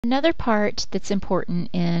Another part that's important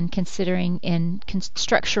in considering in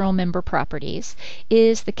structural member properties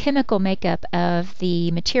is the chemical makeup of the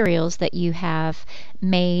materials that you have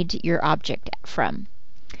made your object from.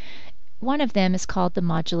 One of them is called the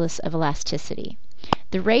modulus of elasticity.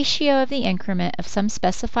 The ratio of the increment of some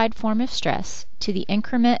specified form of stress to the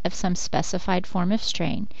increment of some specified form of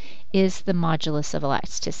strain is the modulus of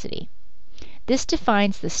elasticity. This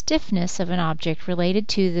defines the stiffness of an object related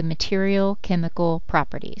to the material chemical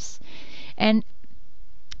properties. And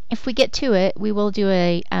if we get to it, we will do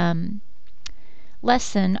a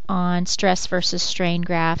lesson on stress versus strain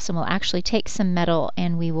graphs, and we'll actually take some metal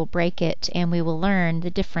and we will break it and we will learn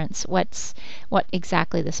the difference, what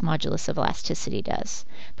exactly this modulus of elasticity does.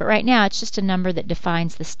 But right now it's just a number that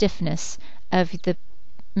defines the stiffness of the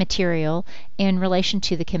material in relation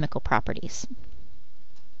to the chemical properties.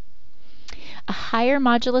 A higher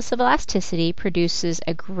modulus of elasticity produces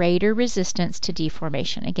a greater resistance to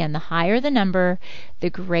deformation. Again, the higher the number,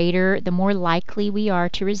 the more likely we are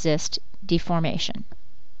to resist deformation.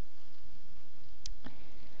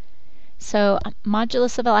 So,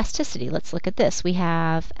 modulus of elasticity, let's look at this. We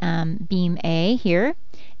have beam A here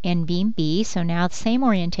and beam B, so now the same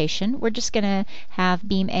orientation. We're just going to have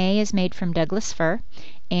beam A is made from Douglas fir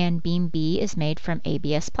and beam B is made from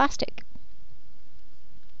ABS plastic.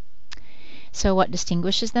 So what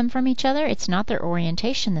distinguishes them from each other? It's not their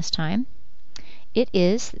orientation this time. It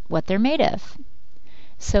is what they're made of.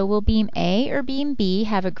 So will beam A or beam B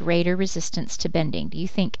have a greater resistance to bending? Do you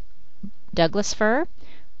think Douglas fir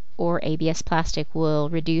or ABS plastic will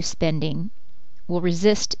resist bending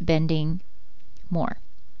more?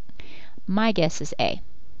 My guess is A.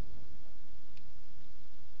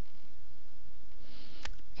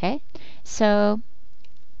 Okay, so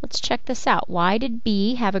let's check this out. Why did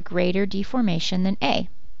B have a greater deformation than A?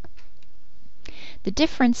 The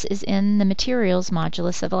difference is in the material's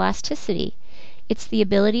modulus of elasticity. It's the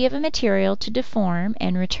ability of a material to deform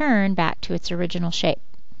and return back to its original shape.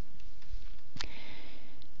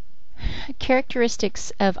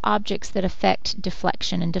 Characteristics of objects that affect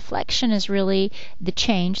deflection. And deflection is really the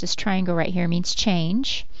change. This triangle right here means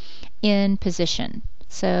change in position.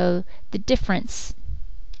 So the difference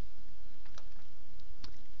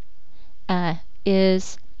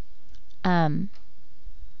is how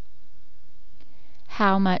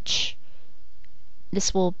much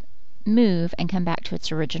this will move and come back to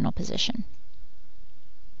its original position.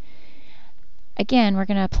 Again, we're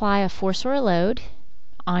going to apply a force or a load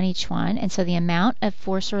on each one, and so the amount of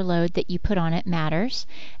force or load that you put on it matters,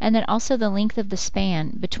 and then also the length of the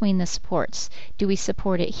span between the supports. Do we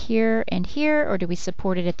support it here and here, or do we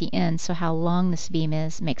support it at the end? So how long this beam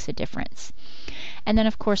is makes a difference. And then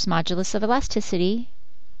of course modulus of elasticity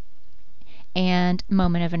and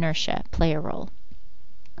moment of inertia play a role.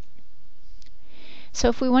 So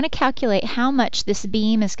if we want to calculate how much this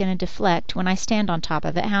beam is going to deflect when I stand on top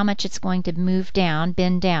of it, how much it's going to move down,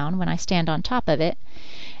 bend down when I stand on top of it,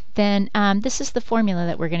 then this is the formula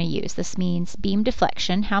that we're going to use. This means beam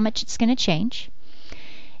deflection, how much it's going to change,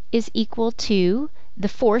 is equal to the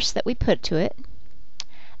force that we put to it,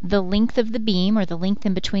 the length of the beam, or the length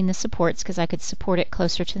in between the supports, because I could support it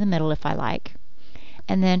closer to the middle if I like,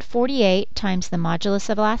 and then 48 times the modulus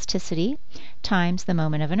of elasticity times the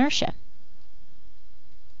moment of inertia.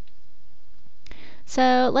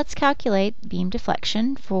 So let's calculate beam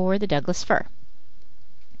deflection for the Douglas fir.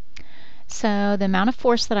 So the amount of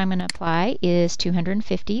force that I'm going to apply is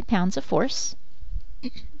 250 pounds of force.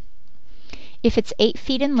 If it's 8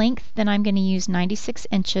 feet in length, then I'm going to use 96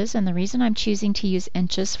 inches, and the reason I'm choosing to use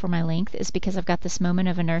inches for my length is because I've got this moment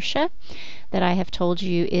of inertia that I have told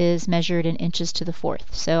you is measured in inches to the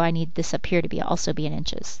fourth. So I need this up here to also be in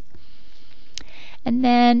inches. And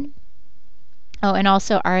then, and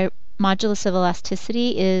also our modulus of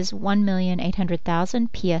elasticity is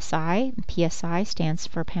 1,800,000 psi. PSI stands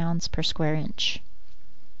for pounds per square inch.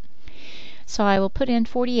 So I will put in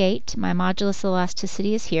 48. My modulus of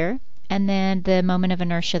elasticity is here, and then the moment of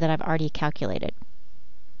inertia that I've already calculated.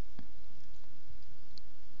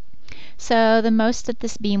 So the most that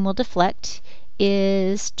this beam will deflect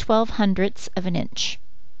is 12/100ths of an inch.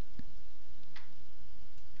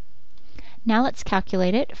 Now let's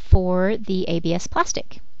calculate it for the ABS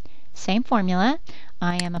plastic. Same formula.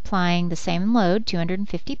 I am applying the same load,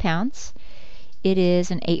 250 pounds. It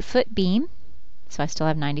is an 8-foot beam, so I still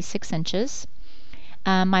have 96 inches.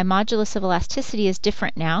 My modulus of elasticity is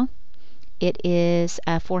different now. It is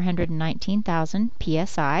 419,000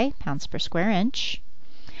 psi, pounds per square inch.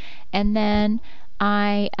 And then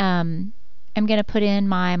I am going to put in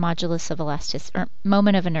my modulus of elasticity, or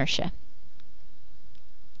moment of inertia.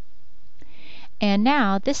 And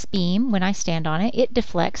now this beam, when I stand on it, it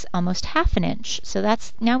deflects almost 1/2 inch. So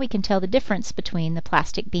that's, now we can tell the difference between the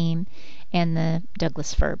plastic beam and the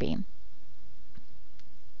Douglas fir beam.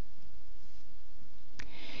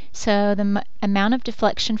 So the amount of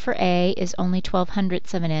deflection for A is only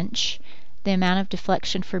 12/100ths of an inch. The amount of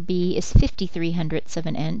deflection for B is 53/100ths of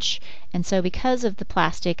an inch. And so because of the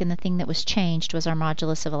plastic, and the thing that was changed was our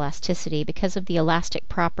modulus of elasticity, because of the elastic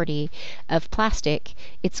property of plastic,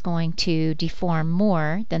 it's going to deform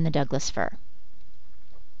more than the Douglas fir.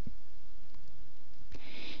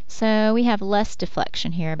 So we have less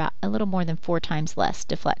deflection here, about a little more than 4 times less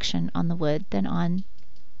deflection on the wood than on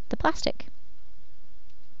the plastic.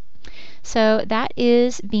 So that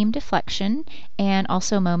is beam deflection and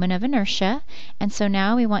also moment of inertia. And so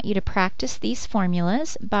now we want you to practice these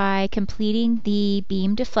formulas by completing the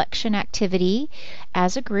beam deflection activity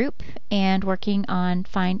as a group and working on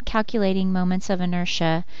calculating moments of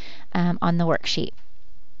inertia on the worksheet.